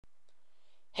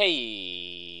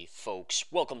Hey, folks,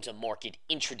 welcome to Market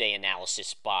Intraday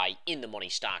Analysis by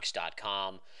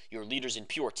InTheMoneyStocks.com, your leaders in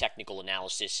pure technical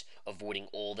analysis, avoiding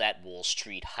all that Wall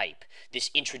Street hype.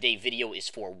 This intraday video is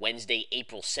for Wednesday,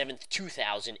 April 7th,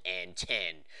 2010.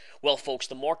 Well, folks,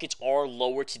 the markets are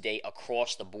lower today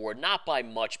across the board, not by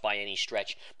much by any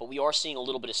stretch, but we are seeing a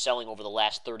little bit of selling over the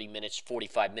last 30 minutes,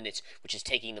 45 minutes, which is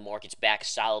taking the markets back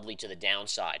solidly to the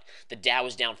downside. The Dow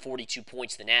is down 42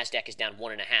 points, the Nasdaq is down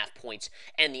 1.5 points,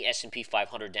 and the S&P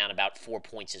 500 down about 4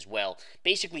 points as well.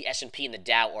 Basically, S&P and the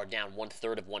Dow are down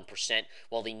 1/3 of 1%,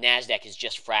 while the Nasdaq is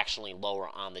just fractionally lower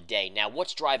on the day. Now,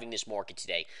 what's driving this market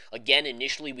today? Again,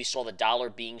 initially we saw the dollar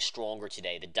being stronger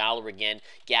today. The dollar again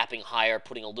gapping higher,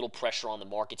 putting a little pressure on the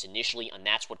markets initially, and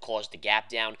that's what caused the gap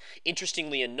down.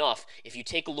 Interestingly enough, if you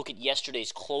take a look at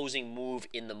yesterday's closing move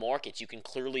in the markets, you can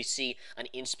clearly see an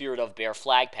in spirit of bear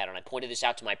flag pattern. I pointed this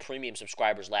out to my premium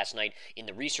subscribers last night in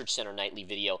the Research Center nightly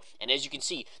video, and as you can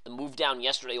see, the move down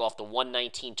yesterday off the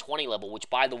 119.20 level, which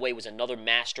by the way was another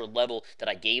master level that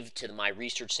I gave to my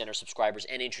Research Center subscribers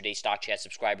and Intraday Stock Chat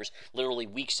subscribers literally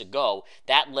weeks ago.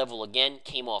 That level again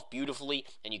came off beautifully,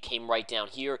 and you came right down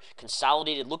here,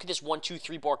 consolidated. Look at this 1, 2,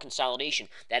 3 bar consolidation.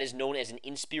 That is known as an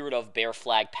in spirit of bear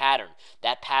flag pattern.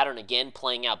 That pattern again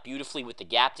playing out beautifully with the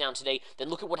gap down today. Then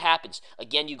look at what happens.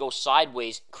 Again, you go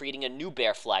sideways, creating a new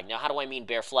bear flag. Now, how do I mean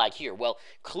bear flag here? Well,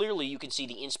 clearly you can see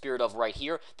the in spirit of right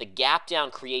here. The gap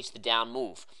down creates the down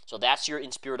move. So that's your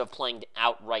in spirit of playing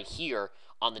out right here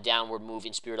on the downward move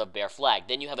in spirit of bear flag.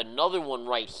 Then you have another one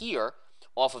right here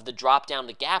off of the drop down,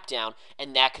 the gap down,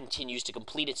 and that continues to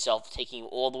complete itself, taking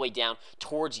all the way down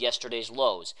towards yesterday's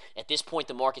lows. At this point,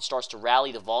 the market starts to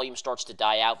rally, the volume starts to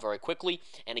die out very quickly,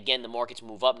 and again, the markets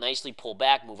move up nicely, pull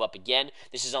back, move up again.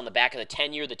 This is on the back of the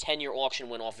 10-year. The 10-year auction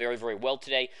went off very, very well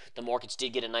today. The markets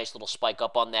did get a nice little spike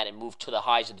up on that and move to the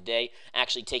highs of the day,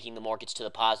 actually taking the markets to the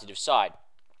positive side.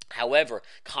 However,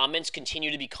 comments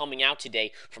continue to be coming out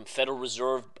today from Federal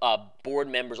Reserve board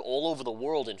members all over the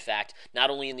world, in fact, not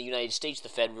only in the United States, the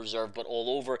Federal Reserve, but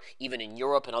all over, even in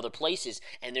Europe and other places.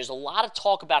 And there's a lot of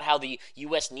talk about how the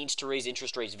U.S. needs to raise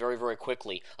interest rates very, very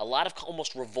quickly. A lot of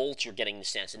almost revolt, you're getting the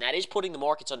sense. And that is putting the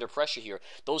markets under pressure here.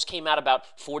 Those came out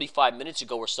about 45 minutes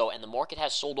ago or so, and the market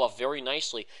has sold off very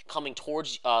nicely, coming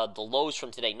towards the lows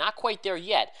from today. Not quite there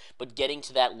yet, but getting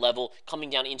to that level, coming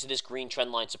down into this green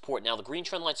trend line support. Now, the green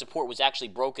trend line support was actually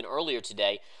broken earlier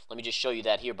today. Let me just show you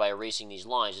that here by erasing these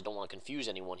lines. I don't want to confuse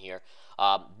anyone here.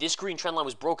 This green trend line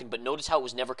was broken, but notice how it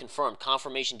was never confirmed.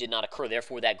 Confirmation did not occur.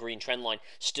 Therefore, that green trend line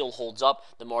still holds up.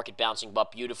 The market bouncing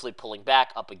up beautifully, pulling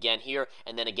back up again here,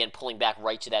 and then again pulling back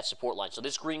right to that support line. So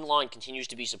this green line continues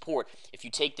to be support. If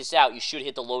you take this out, you should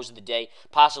hit the lows of the day,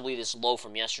 possibly this low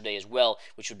from yesterday as well,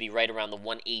 which would be right around the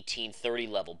 118.30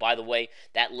 level. By the way,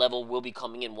 that level will be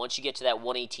coming in. Once you get to that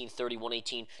 118.30,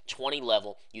 118.20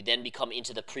 level, you then become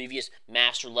into the previous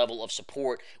master level of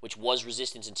support, which was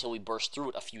resistance until we burst through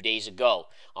it a few days ago.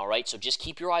 All right, so just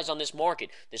keep your eyes on this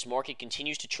market. This market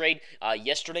continues to trade.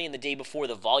 Yesterday and the day before,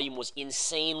 the volume was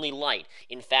insanely light.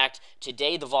 In fact,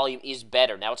 today the volume is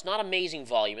better. Now, it's not amazing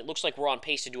volume. It looks like we're on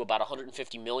pace to do about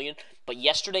 150 million, but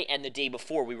yesterday and the day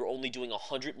before, we were only doing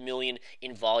 100 million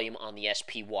in volume on the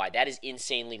SPY. That is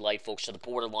insanely light, folks, to the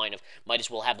borderline of might as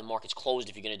well have the markets closed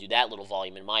if you're going to do that little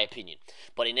volume, in my opinion.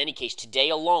 But in any case, today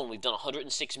alone, we've done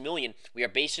 106 million. We are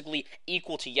basically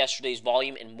equal to yesterday's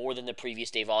volume and more than the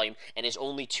previous day volume, and it's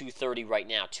only 2:30 right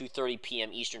now, 2:30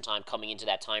 p.m. Eastern time, coming into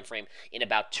that time frame in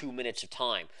about 2 minutes of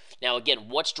time. Now, again,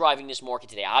 what's driving this market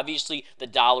today? Obviously, the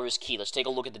dollar is key. Let's take a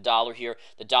look at the dollar here.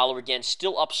 The dollar, again,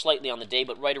 still up slightly on the day,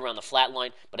 but right around the flat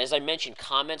line. But as I mentioned,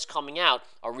 comments coming out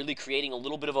are really creating a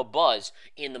little bit of a buzz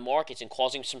in the markets and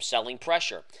causing some selling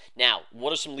pressure. Now,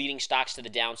 what are some leading stocks to the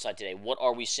downside today? What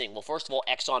are we seeing? Well, first of all,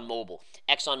 ExxonMobil.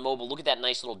 ExxonMobil, look at that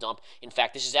nice little dump. In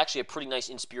fact, this is actually a pretty nice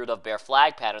in spirit of bear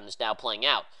flag pattern that's now playing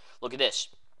out. Look at this.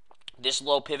 This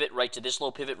low pivot right to this low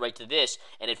pivot right to this,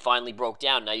 and it finally broke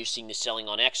down. Now you're seeing the selling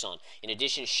on Exxon. In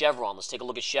addition, Chevron. Let's take a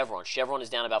look at Chevron. Chevron is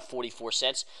down about 44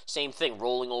 cents. Same thing,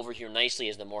 rolling over here nicely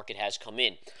as the market has come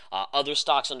in. Other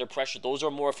stocks under pressure, those are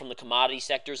more from the commodity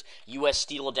sectors. U.S.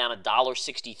 Steel down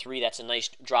 $1.63. That's a nice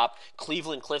drop.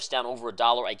 Cleveland Cliffs down over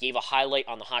 $1. I gave a highlight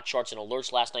on the hot charts and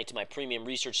alerts last night to my premium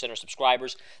Research Center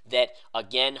subscribers that,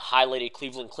 again, highlighted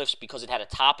Cleveland Cliffs because it had a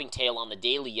topping tail on the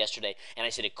daily yesterday, and I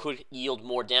said it could yield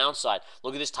more downside. downside.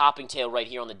 Look at this topping tail right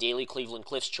here on the daily Cleveland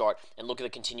Cliffs chart, and look at the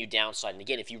continued downside. And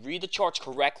again, if you read the charts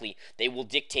correctly, they will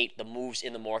dictate the moves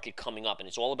in the market coming up, and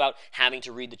it's all about having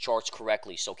to read the charts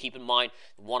correctly. So keep in mind,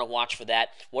 want to watch for that.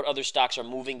 What other stocks are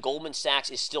moving? Goldman Sachs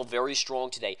is still very strong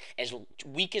today. As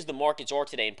weak as the markets are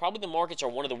today, and probably the markets are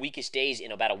one of the weakest days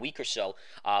in about a week or so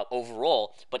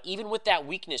overall, but even with that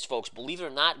weakness, folks, believe it or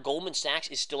not, Goldman Sachs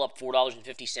is still up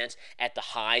 $4.50 at the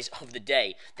highs of the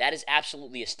day. That is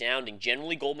absolutely astounding.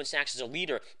 Generally, Goldman Sachs is a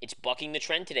leader. It's bucking the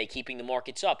trend today, keeping the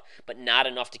markets up, but not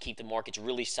enough to keep the markets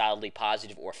really solidly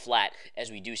positive or flat,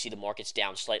 as we do see the markets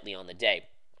down slightly on the day.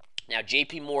 Now,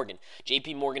 JP Morgan.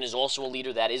 JP Morgan is also a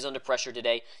leader that is under pressure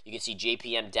today. You can see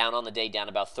JPM down on the day, down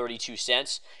about 32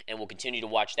 cents, and we'll continue to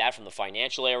watch that from the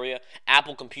financial area.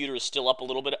 Apple Computer is still up a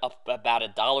little bit, up about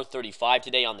 $1.35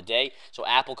 today on the day, so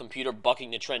Apple Computer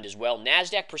bucking the trend as well.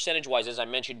 NASDAQ percentage-wise, as I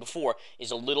mentioned before,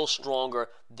 is a little stronger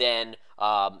than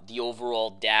the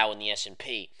overall Dow and the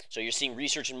S&P. So you're seeing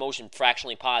Research in Motion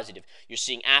fractionally positive. You're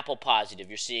seeing Apple positive.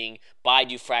 You're seeing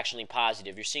Baidu fractionally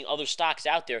positive. You're seeing other stocks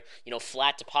out there,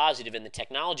 flat to positive in the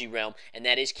technology realm, and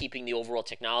that is keeping the overall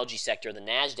technology sector, the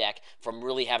NASDAQ, from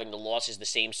really having the losses the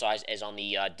same size as on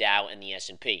the Dow and the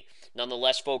S&P.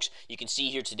 Nonetheless, folks, you can see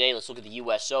here today, let's look at the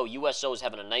USO. USO is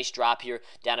having a nice drop here,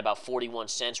 down about 41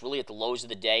 cents, really at the lows of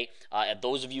the day.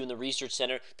 Those of you in the research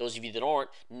center, those of you that aren't,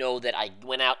 know that I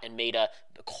went out and made a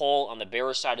call on the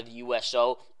bearish side of the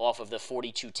USO off of the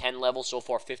 42.10 level. So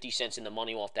far, 50 cents in the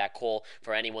money off that call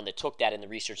for anyone that took that in the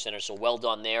research center. So well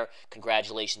done there.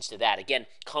 Congratulations to that. Again,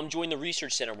 come join the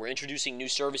research center. We're introducing new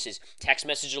services. Text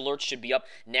message alerts should be up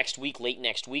next week, late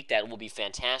next week. That will be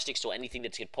fantastic. So anything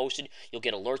that's get posted, you'll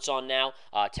get alerts on now,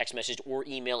 text message or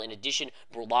email. In addition,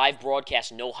 live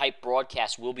broadcast, no hype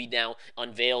broadcast will be now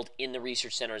unveiled in the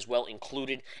research center as well,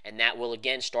 included, and that will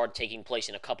again start taking place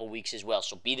in a couple weeks as well.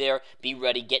 So be there, be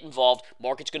ready, get involved.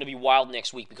 Market's going to be wild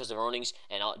next week because of earnings,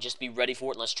 and I'll just be ready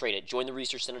for it and let's trade it. Join the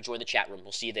research center, join the chat room.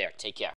 We'll see you there. Take care.